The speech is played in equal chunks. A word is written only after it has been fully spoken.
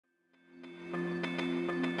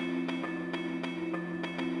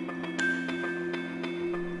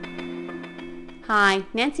Hi,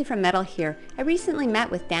 Nancy from Metal here. I recently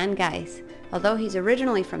met with Dan Gies. Although he's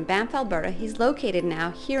originally from Banff, Alberta, he's located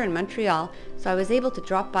now here in Montreal, so I was able to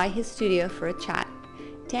drop by his studio for a chat.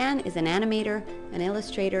 Dan is an animator, an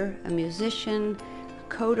illustrator, a musician,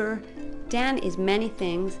 a coder. Dan is many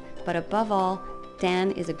things, but above all,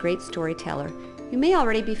 Dan is a great storyteller. You may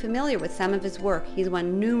already be familiar with some of his work. He's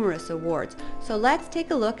won numerous awards. So let's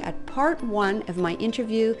take a look at part 1 of my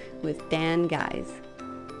interview with Dan Gies.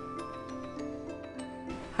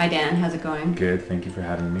 Hi Dan, how's it going? Good, thank you for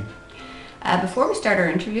having me. Before we start our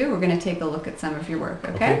interview, we're going to take a look at some of your work,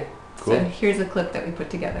 okay? Okay, cool. So here's a clip that we put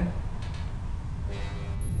together.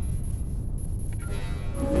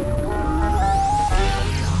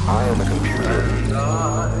 I am a computer.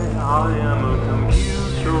 I am a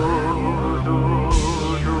computer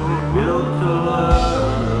built to learn,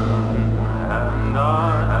 and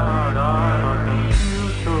I'm a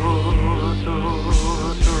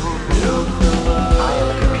computer built to learn. I am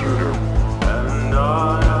a computer, and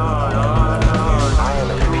I am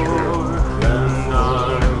a computer, and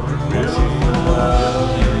I'm built to learn.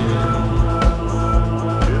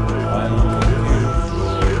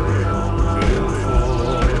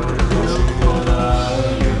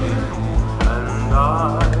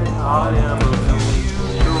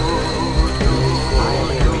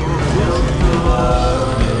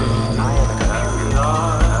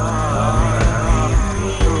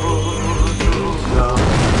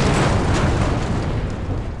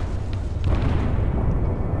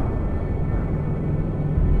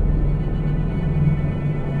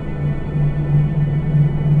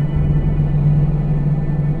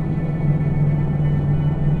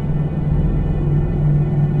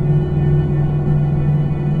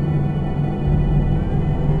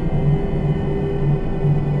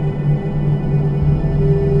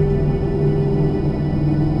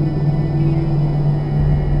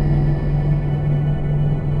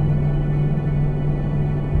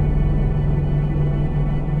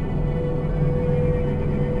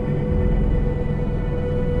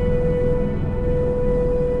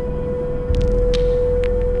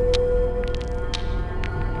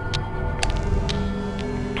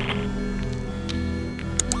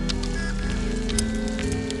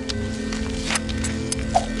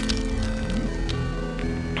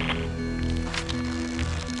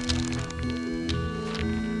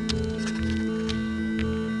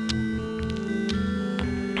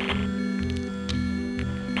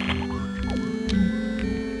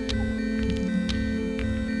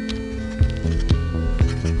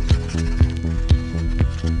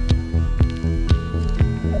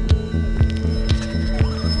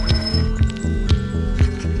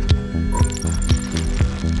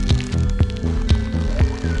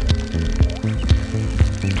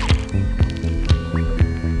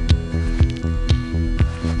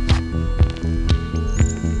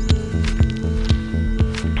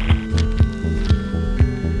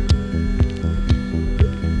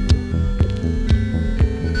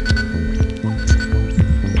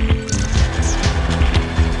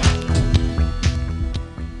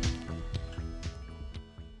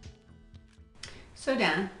 So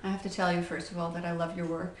Dan, I have to tell you first of all that I love your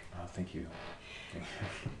work. Oh, thank you.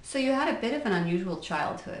 So you had a bit of an unusual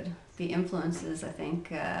childhood. The influences, I think,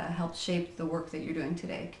 helped shape the work that you're doing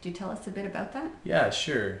today. Could you tell us a bit about that? Yeah,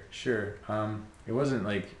 sure. It wasn't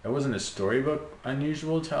a storybook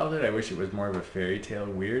unusual childhood. I wish it was more of a fairy tale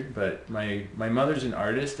weird, but my mother's an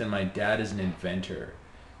artist and my dad is an inventor.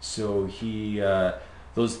 So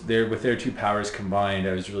with their two powers combined,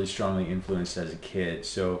 I was really strongly influenced as a kid.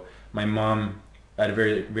 So my mom, at a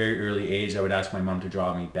very, very early age, I would ask my mom to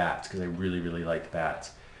draw me bats because I really, really liked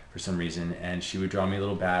bats for some reason. And she would draw me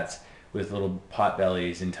little bats with little pot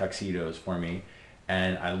bellies and tuxedos for me.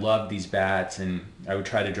 And I loved these bats and I would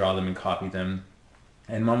try to draw them and copy them.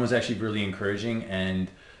 And mom was actually really encouraging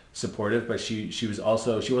and supportive, but she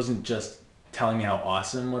wasn't just telling me how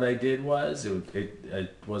awesome what I did was.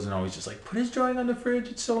 It wasn't always just like, put his drawing on the fridge,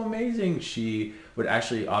 it's so amazing. She would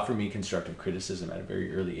actually offer me constructive criticism at a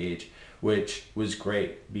very early age, which was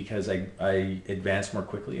great because I advanced more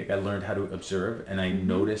quickly. Like I learned how to observe and I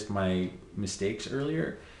noticed my mistakes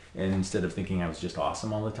earlier instead of thinking I was just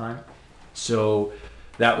awesome all the time. So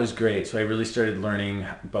that was great. So I really started learning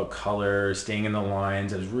about color, staying in the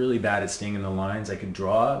lines. I was really bad at staying in the lines. I could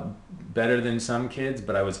draw better than some kids,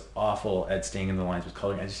 but I was awful at staying in the lines with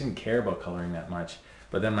coloring. I just didn't care about coloring that much.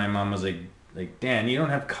 But then my mom was like, Dan, you don't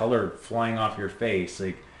have color flying off your face.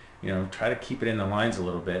 Try to keep it in the lines a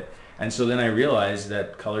little bit. And so then I realized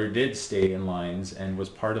that color did stay in lines and was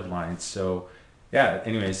part of lines. So yeah,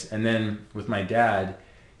 anyways. And then with my dad,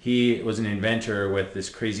 he was an inventor with this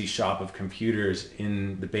crazy shop of computers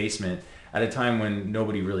in the basement. at a time when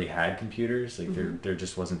nobody really had computers. Like there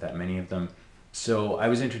just wasn't that many of them. So I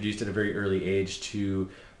was introduced at a very early age to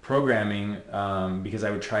programming because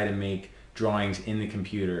I would try to make drawings in the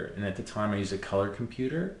computer. And at the time I used a color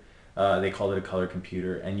computer. They called it a color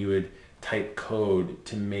computer, and you would type code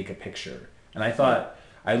to make a picture. And I thought,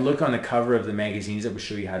 I'd look on the cover of the magazines that would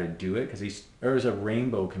show you how to do it, because there was a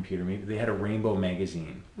rainbow computer, maybe they had a rainbow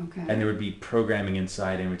magazine. Okay. And there would be programming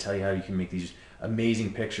inside, and it would tell you how you can make these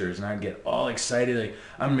amazing pictures. And I'd get all excited, like,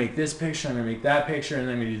 I'm gonna make this picture, I'm gonna make that picture, and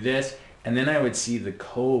then I'm gonna do this. And then I would see the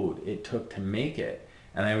code it took to make it.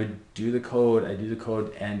 And I would do the code,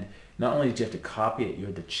 and not only did you have to copy it, you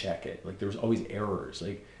had to check it. Like, there was always errors.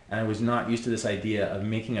 Like, and I was not used to this idea of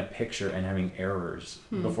making a picture and having errors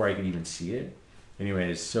before I could even see it.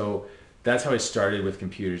 Anyways, so that's how I started with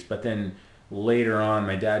computers. But then later on,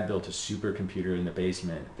 my dad built a supercomputer in the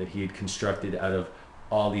basement that he had constructed out of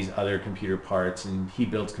all these other computer parts, and he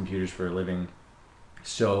builds computers for a living.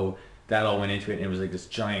 So that all went into it, and it was like this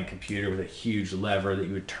giant computer with a huge lever that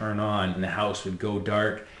you would turn on, and the house would go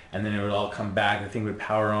dark, and then it would all come back, the thing would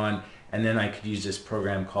power on, and then I could use this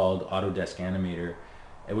program called Autodesk Animator,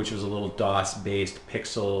 which was a little DOS-based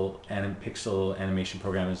pixel animation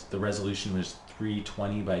program. The resolution was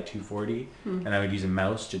 320 by 240, and I would use a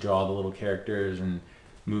mouse to draw the little characters and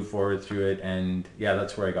move forward through it. And yeah,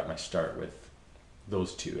 that's where I got my start with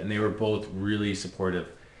those two. And they were both really supportive.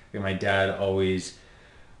 Like, my dad always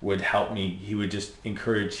would help me. He would just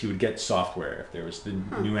encourage, he would get software. If there was the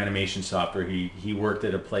new animation software, he worked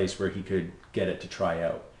at a place where he could get it to try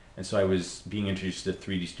out. And so I was being introduced to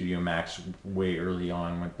 3D Studio Max way early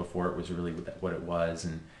on, before it was really what it was,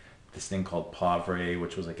 and this thing called Pavre,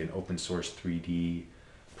 which was like an open source 3D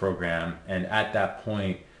program. And at that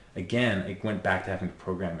point, again, it went back to having to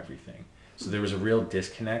program everything. So there was a real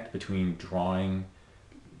disconnect between drawing,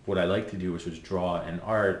 what I like to do, which was draw and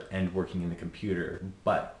art, and working in the computer.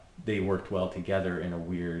 But they worked well together in a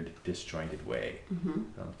weird, disjointed way. I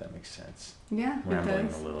don't know if that makes sense. Yeah, Rambling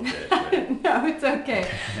it does. a little bit. But No, it's okay.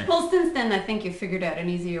 Well, since then, I think you figured out an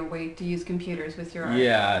easier way to use computers with your art.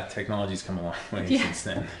 yeah, technology's come a long way since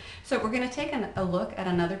then. So we're going to take a look at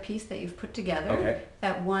another piece that you've put together Okay.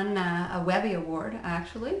 that won a Webby Award,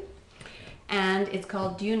 actually. And it's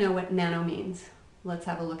called Do You Know What Nano Means? Let's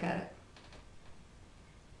have a look at it.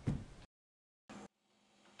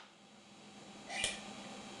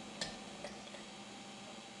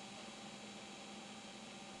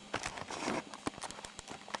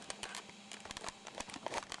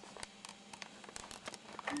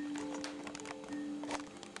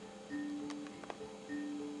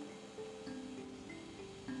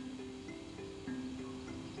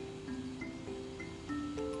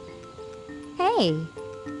 Hey,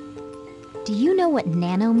 do you know what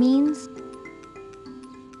nano means?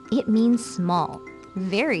 It means small,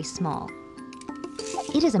 very small.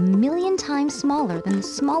 It is 1,000,000 times smaller than the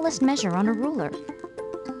smallest measure on a ruler.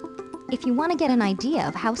 If you want to get an idea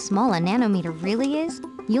of how small a nanometer really is,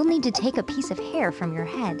 you'll need to take a piece of hair from your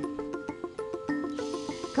head.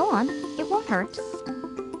 Go on, it won't hurt.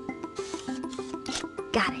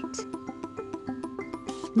 Got it.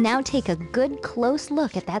 Now take a good close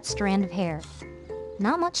look at that strand of hair.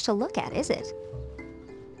 Not much to look at, is it?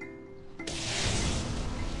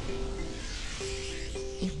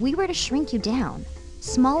 If we were to shrink you down,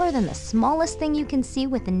 smaller than the smallest thing you can see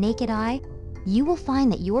with the naked eye, you will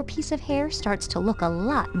find that your piece of hair starts to look a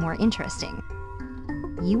lot more interesting.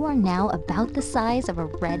 You are now about the size of a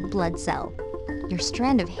red blood cell. Your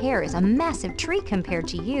strand of hair is a massive tree compared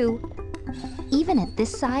to you. Even at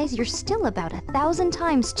this size, you're still about 1,000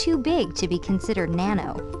 times too big to be considered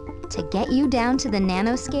nano. To get you down to the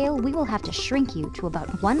nanoscale, we will have to shrink you to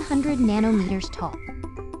about 100 nanometers tall.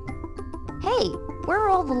 Hey, where are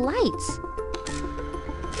all the lights?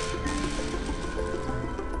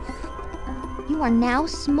 You are now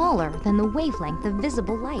smaller than the wavelength of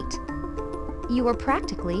visible light. You are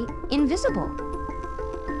practically invisible.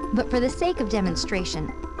 But for the sake of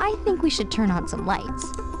demonstration, I think we should turn on some lights.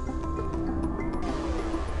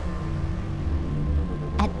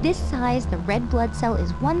 At this size, the red blood cell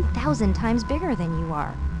is 1,000 times bigger than you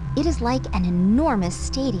are. It is like an enormous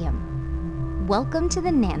stadium. Welcome to the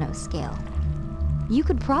nanoscale. You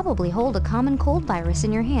could probably hold a common cold virus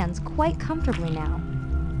in your hands quite comfortably now.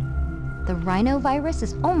 The rhinovirus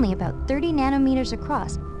is only about 30 nanometers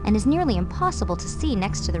across and is nearly impossible to see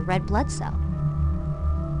next to the red blood cell.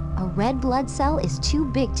 A red blood cell is too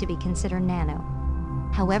big to be considered nano.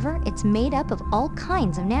 However, it's made up of all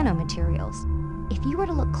kinds of nanomaterials. If you were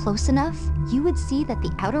to look close enough, you would see that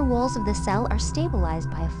the outer walls of the cell are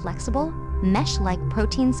stabilized by a flexible, mesh-like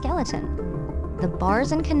protein skeleton. The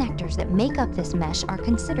bars and connectors that make up this mesh are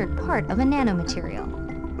considered part of a nanomaterial.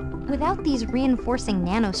 Without these reinforcing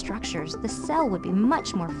nanostructures, the cell would be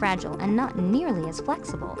much more fragile and not nearly as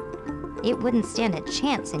flexible. It wouldn't stand a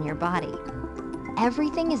chance in your body.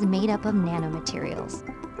 Everything is made up of nanomaterials.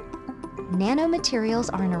 Nanomaterials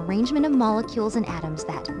are an arrangement of molecules and atoms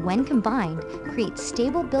that, when combined, create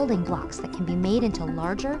stable building blocks that can be made into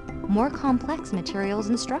larger, more complex materials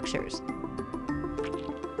and structures.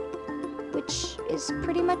 Which is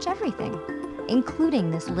pretty much everything,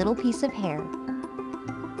 including this little piece of hair.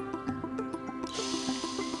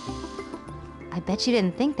 I bet you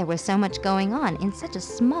didn't think there was so much going on in such a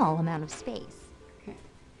small amount of space. Okay.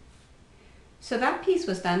 So that piece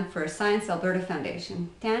was done for Science Alberta Foundation.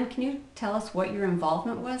 Dan, can you tell us what your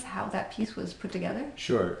involvement was, how that piece was put together?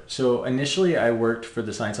 Sure. So initially I worked for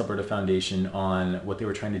the Science Alberta Foundation on what they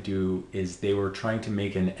were trying to do is they were trying to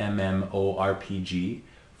make an MMORPG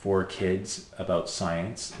for kids about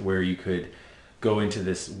science, where you could go into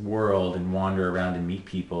this world and wander around and meet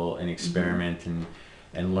people and experiment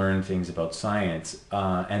and learn things about science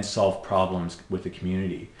and solve problems with the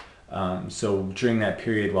community. So during that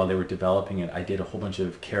period while they were developing it, I did a whole bunch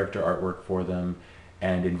of character artwork for them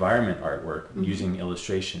and environment artwork using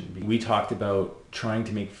illustration. We talked about trying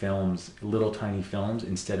to make films, little tiny films,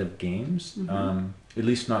 instead of games. At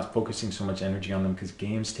least not focusing so much energy on them, because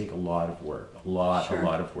games take a lot of work, a lot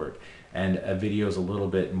of work. And a video is a little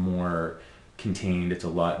bit more contained, it's a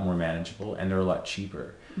lot more manageable, and they're a lot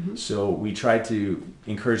cheaper. So we tried to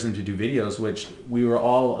encourage them to do videos, which we were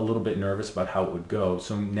all a little bit nervous about how it would go.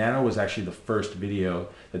 So Nano was actually the first video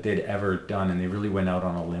that they'd ever done, and they really went out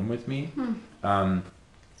on a limb with me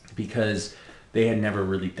because they had never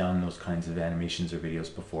really done those kinds of animations or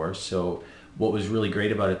videos before. So what was really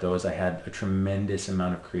great about it though is I had a tremendous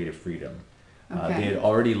amount of creative freedom. They had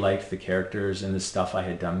already liked the characters and the stuff I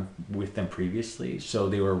had done with them previously, so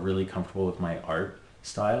they were really comfortable with my art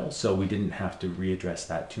style, so we didn't have to readdress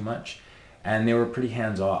that too much. And they were pretty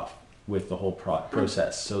hands-off with the whole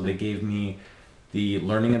process. So they gave me the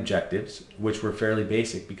learning objectives, which were fairly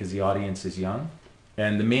basic because the audience is young.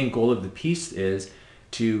 And the main goal of the piece is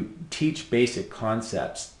to teach basic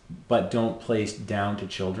concepts, but don't play down to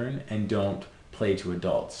children and don't play to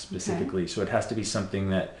adults specifically. So it has to be something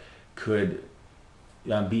that could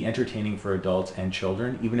be entertaining for adults and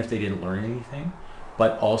children, even if they didn't learn anything,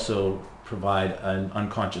 but also provide an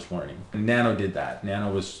unconscious learning. And Nano did that.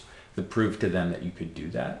 Nano was the proof to them that you could do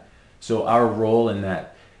that. So our role in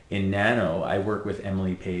that, in Nano, I work with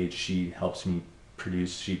Emily Page. She helps me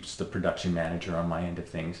produce. She's the production manager on my end of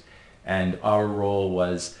things. And our role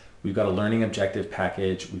was, we've got a learning objective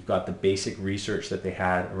package. We've got the basic research that they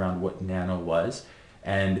had around what Nano was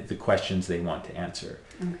and the questions they want to answer.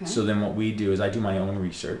 So then what we do is I do my own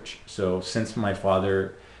research. So since my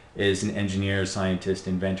father is an engineer, scientist,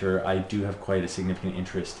 inventor, I do have quite a significant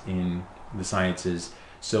interest in the sciences.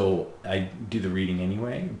 So I do the reading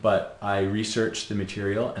anyway, but I research the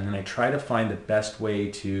material and then I try to find the best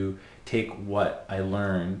way to take what I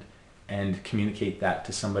learned and communicate that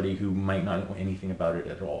to somebody who might not know anything about it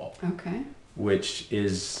at all.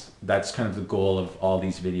 That's kind of the goal of all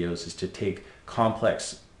these videos, is to take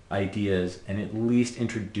complex ideas and at least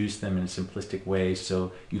introduce them in a simplistic way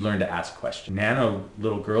so you learn to ask questions. Nano,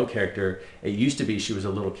 little girl character, it used to be she was a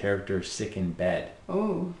little character sick in bed.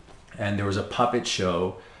 And there was a puppet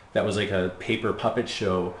show that was like a paper puppet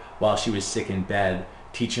show while she was sick in bed,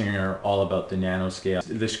 teaching her all about the nanoscale.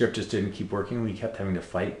 The script just didn't keep working. We kept having to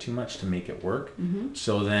fight too much to make it work.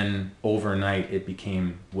 So then overnight it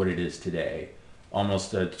became what it is today.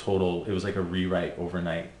 Almost a total, it was like a rewrite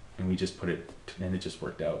overnight, and we just put it, and it just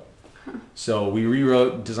worked out. So we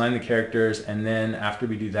rewrote, designed the characters, and then after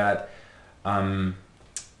we do that,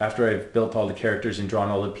 after I've built all the characters and drawn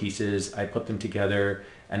all the pieces, I put them together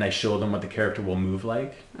and I show them what the character will move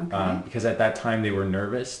like. Because at that time they were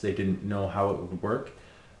nervous, they didn't know how it would work,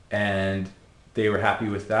 and they were happy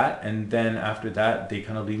with that. And then after that, they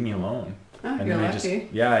kind of leave me alone. And then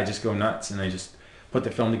I just go nuts, and I just put the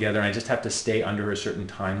film together, and I just have to stay under a certain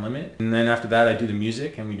time limit. And then after that, I do the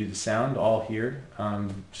music and we do the sound all here.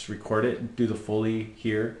 Just record it, do the Foley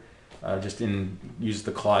here. Use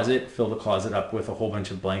the closet, fill the closet up with a whole bunch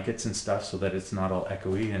of blankets and stuff so that it's not all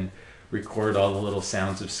echoey, and record all the little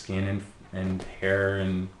sounds of skin and hair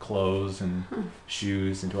and clothes and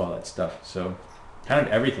shoes and do all that stuff. So kind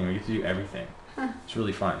of everything, we get to do everything. It's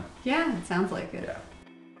really fun. Yeah, it sounds like it. Yeah.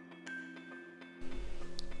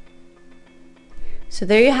 So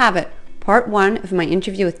there you have it, part 1 of my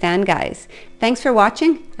interview with Dan Gies. Thanks for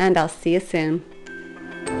watching, and I'll see you soon.